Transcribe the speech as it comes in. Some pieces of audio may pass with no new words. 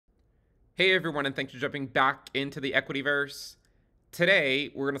Hey everyone, and thanks for jumping back into the Equityverse.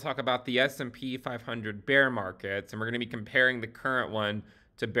 Today, we're going to talk about the SP 500 bear markets, and we're going to be comparing the current one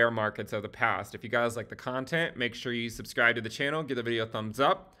to bear markets of the past. If you guys like the content, make sure you subscribe to the channel, give the video a thumbs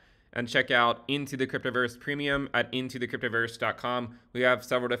up, and check out Into the Cryptoverse Premium at intothecryptoverse.com. We have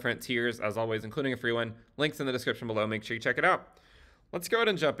several different tiers, as always, including a free one. Links in the description below. Make sure you check it out. Let's go ahead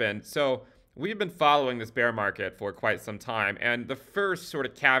and jump in. So we've been following this bear market for quite some time, and the first sort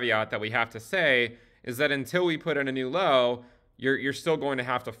of caveat that we have to say is that until we put in a new low, you're still going to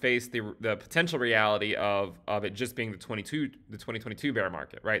have to face the potential reality of it just being the 2022 bear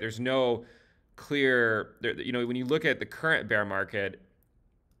market, right? There's no clear, when you look at the current bear market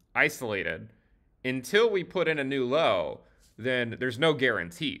isolated, until we put in a new low, then there's no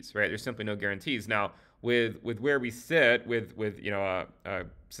guarantees, right? There's simply no guarantees. Now, with where we sit with a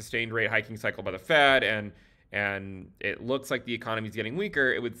sustained rate hiking cycle by the Fed, and it looks like the economy is getting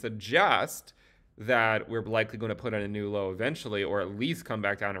weaker, it would suggest that we're likely going to put in a new low eventually, or at least come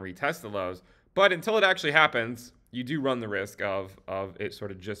back down and retest the lows. But until it actually happens, you do run the risk of it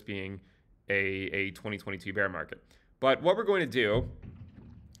sort of just being a 2022 bear market. But what we're going to do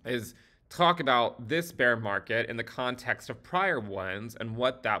is talk about this bear market in the context of prior ones and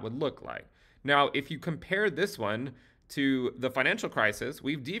what that would look like. Now, if you compare this one to the financial crisis,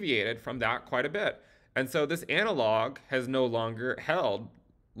 we've deviated from that quite a bit. And so this analog has no longer held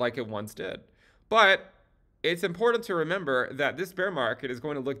like it once did. But it's important to remember that this bear market is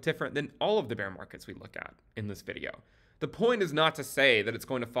going to look different than all of the bear markets we look at in this video. The point is not to say that it's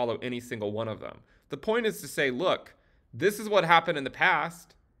going to follow any single one of them. The point is to say, look, this is what happened in the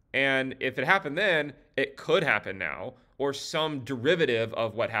past, and if it happened then, it could happen now, or some derivative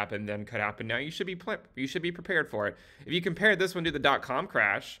of what happened then could happen now. You should be prepared for it. If you compare this one to the dot-com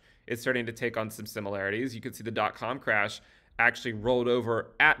crash, it's starting to take on some similarities. You can see the dot-com crash actually rolled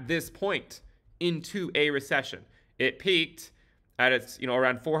over at this point into a recession. It peaked at its,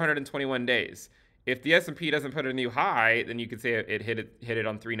 around 421 days. If the S&P doesn't put a new high, then you could say it hit it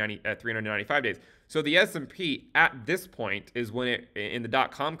on 395 days. So the S&P at this point is when it, in the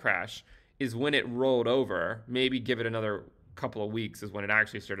dot-com crash, is when it rolled over. Maybe give it another couple of weeks is when it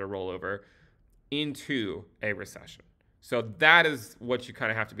actually started to roll over into a recession. So that is what you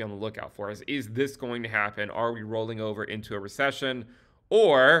kind of have to be on the lookout for. Is this going to happen? Are we rolling over into a recession,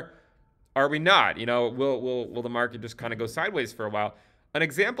 or are we not? Will the market just kind of go sideways for a while? An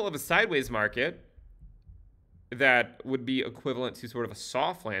example of a sideways market that would be equivalent to sort of a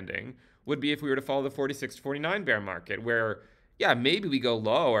soft landing would be if we were to follow the 46 to 49 bear market, where, yeah, maybe we go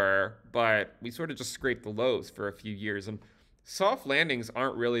lower, but we sort of just scrape the lows for a few years. And soft landings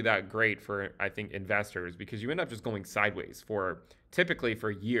aren't really that great for, I think, investors, because you end up just going sideways typically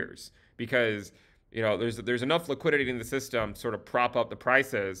for years, because there's enough liquidity in the system to sort of prop up the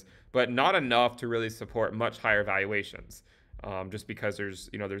prices, but not enough to really support much higher valuations, just because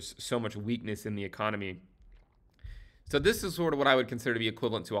there's so much weakness in the economy. So this is sort of what I would consider to be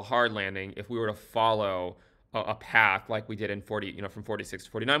equivalent to a hard landing if we were to follow a path like we did in from 46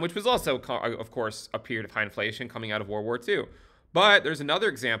 to 49, which was also, of course, a period of high inflation coming out of World War II. But there's another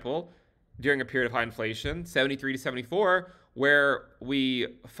example during a period of high inflation, 73 to 74, where we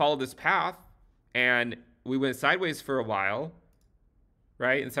followed this path and we went sideways for a while,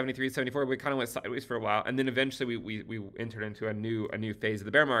 right? In 73 to 74, we kind of went sideways for a while, and then eventually we entered into a new phase of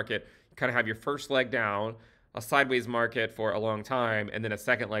the bear market. You kind of have your first leg down, a sideways market for a long time, and then a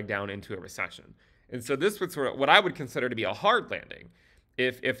second leg down into a recession. And so this would sort of what I would consider to be a hard landing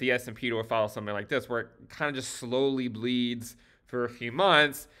if the S&P were to follow something like this, where it kind of just slowly bleeds for a few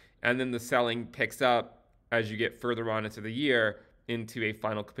months, and then the selling picks up as you get further on into the year into a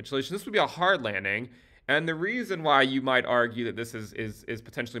final capitulation. This would be a hard landing. And the reason why you might argue that this is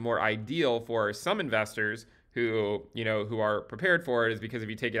potentially more ideal for some investors who are prepared for it is because if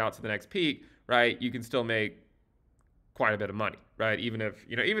you take it out to the next peak, right, you can still make quite a bit of money, right? Even if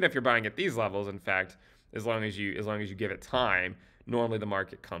you're buying at these levels, in fact, as long as you give it time, normally the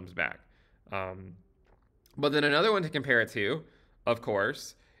market comes back. But then another one to compare it to, of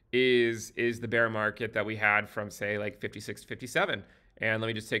course, is the bear market that we had from, say, like 56 to 57. And let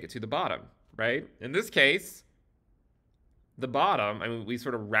me just take it to the bottom, right? In this case, the bottom, I mean, we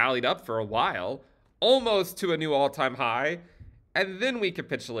sort of rallied up for a while, almost to a new all-time high, and then we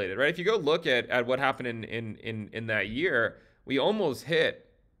capitulated, right? If you go look at what happened in that year, we almost hit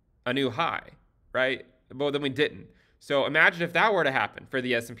a new high, right? But then we didn't. So imagine if that were to happen for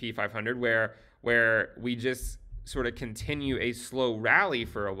the S&P 500, where we just sort of continue a slow rally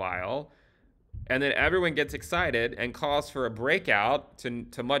for a while, and then everyone gets excited and calls for a breakout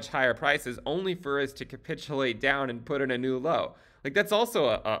to much higher prices, only for us to capitulate down and put in a new low. Like that's also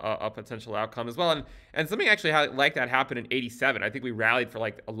a potential outcome as well. And something actually like that happened in '87. I think we rallied for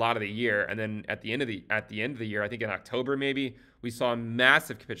like a lot of the year, and then at the end of the year, I think in October maybe, we saw a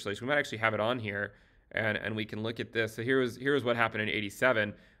massive capitulation. We might actually have it on here, and we can look at this. So here's what happened in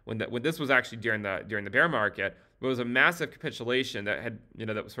 '87 when this was actually during the bear market. It was a massive capitulation that had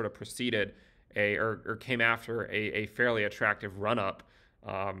that was sort of preceded or came after a fairly attractive run up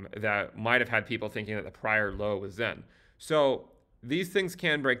that might have had people thinking that the prior low was in. So these things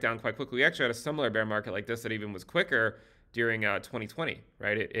can break down quite quickly. We actually had a similar bear market like this that even was quicker during 2020,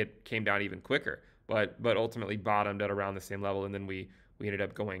 right? It came down even quicker, but ultimately bottomed at around the same level, and then we ended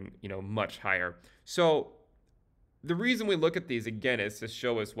up going much higher. So the reason we look at these again is to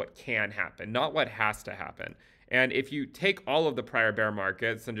show us what can happen, not what has to happen. And if you take all of the prior bear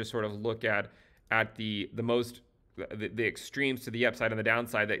markets and just sort of look at the extremes to the upside and the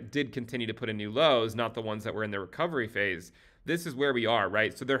downside that did continue to put in new lows, not the ones that were in the recovery phase, this is where we are,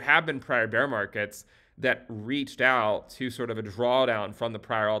 right? So there have been prior bear markets that reached out to sort of a drawdown from the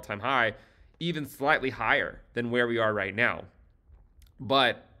prior all-time high, even slightly higher than where we are right now.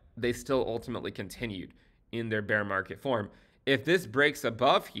 But they still ultimately continued in their bear market form. If this breaks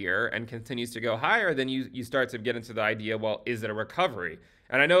above here and continues to go higher, then you start to get into the idea, well, is it a recovery?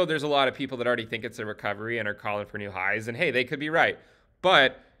 And I know there's a lot of people that already think it's a recovery and are calling for new highs, and hey, they could be right.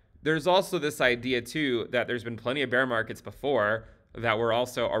 But there's also this idea too that there's been plenty of bear markets before that were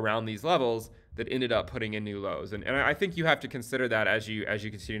also around these levels that ended up putting in new lows. And I think you have to consider that as you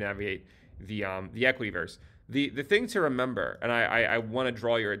continue to navigate the equityverse. The thing to remember, and I want to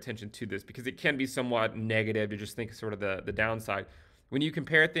draw your attention to this because it can be somewhat negative to just think sort of the downside. When you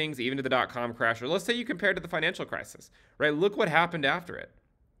compare things even to the dot-com crash, or let's say you compare it to the financial crisis, right? Look what happened after it.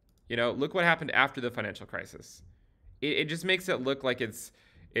 Look what happened after the financial crisis. It just makes it look like it's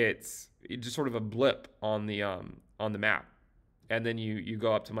just sort of a blip on the map. And then you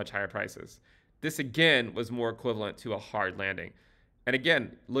go up to much higher prices. This again was more equivalent to a hard landing. And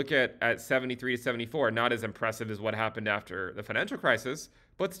again, look at 73 to 74, not as impressive as what happened after the financial crisis,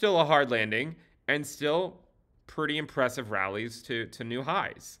 but still a hard landing and still pretty impressive rallies to new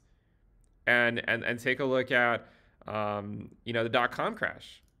highs. And take a look at the dot-com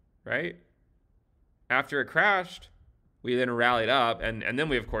crash, right? After it crashed, we then rallied up, and then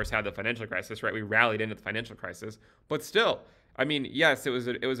we of course had the financial crisis, right? We rallied into the financial crisis, but still, I mean, yes, it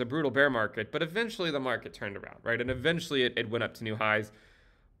was a brutal bear market, but eventually the market turned around, right? And eventually it went up to new highs.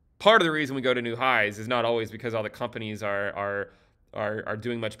 Part of the reason we go to new highs is not always because all the companies are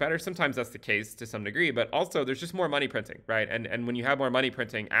doing much better. Sometimes that's the case to some degree, but also there's just more money printing, right? And when you have more money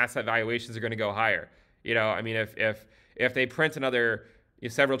printing, asset valuations are going to go higher. I mean, if they print another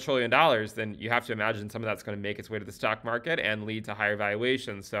several $1 trillion, then you have to imagine some of that's going to make its way to the stock market and lead to higher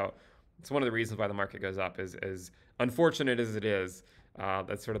valuations. So it's one of the reasons why the market goes up, is unfortunate as it is.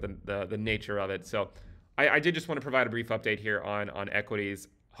 That's sort of the nature of it. So I did just want to provide a brief update here on equities.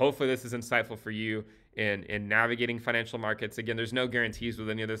 Hopefully this is insightful for you in navigating financial markets. Again, there's no guarantees with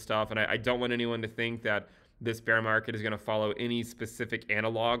any of this stuff, and I don't want anyone to think that this bear market is going to follow any specific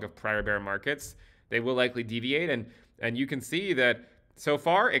analog of prior bear markets. They will likely deviate, and you can see that so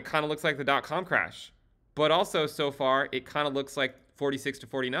far it kind of looks like the dot-com crash, but also so far it kind of looks like 46 to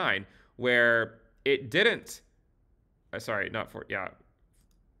 49, where it didn't. Sorry, not for, yeah.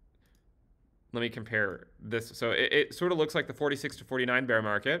 Let me compare this. So it sort of looks like the 46 to 49 bear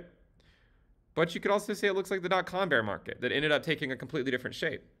market, but you could also say it looks like the dot-com bear market that ended up taking a completely different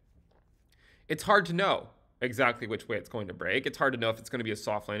shape. It's hard to know exactly which way it's going to break. It's hard to know if it's going to be a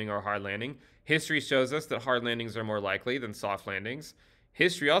soft landing or a hard landing. History shows us that hard landings are more likely than soft landings.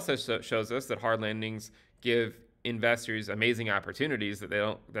 History also shows us that hard landings give investors amazing opportunities that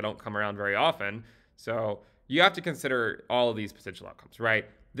they don't come around very often. So you have to consider all of these potential outcomes, right?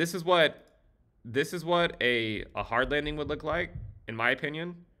 This is what a hard landing would look like, in my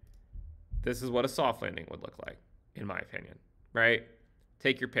opinion. This is what a soft landing would look like, in my opinion, right?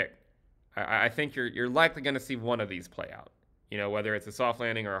 Take your pick. I think you're likely going to see one of these play out. Whether it's a soft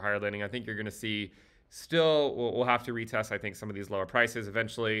landing or a hard landing, I think you're going to see still we'll have to retest, I think, some of these lower prices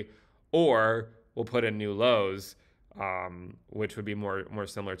eventually, or we'll put in new lows, which would be more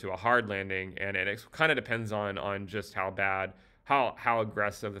similar to a hard landing. And it kind of depends on just how bad, how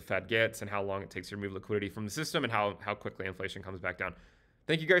aggressive the Fed gets and how long it takes to remove liquidity from the system and how quickly inflation comes back down.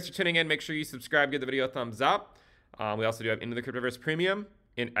 Thank you guys for tuning in. Make sure you subscribe, give the video a thumbs up. We also do have Into the Cryptoverse Premium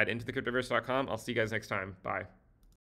at intothecryptoverse.com. I'll see you guys next time. Bye.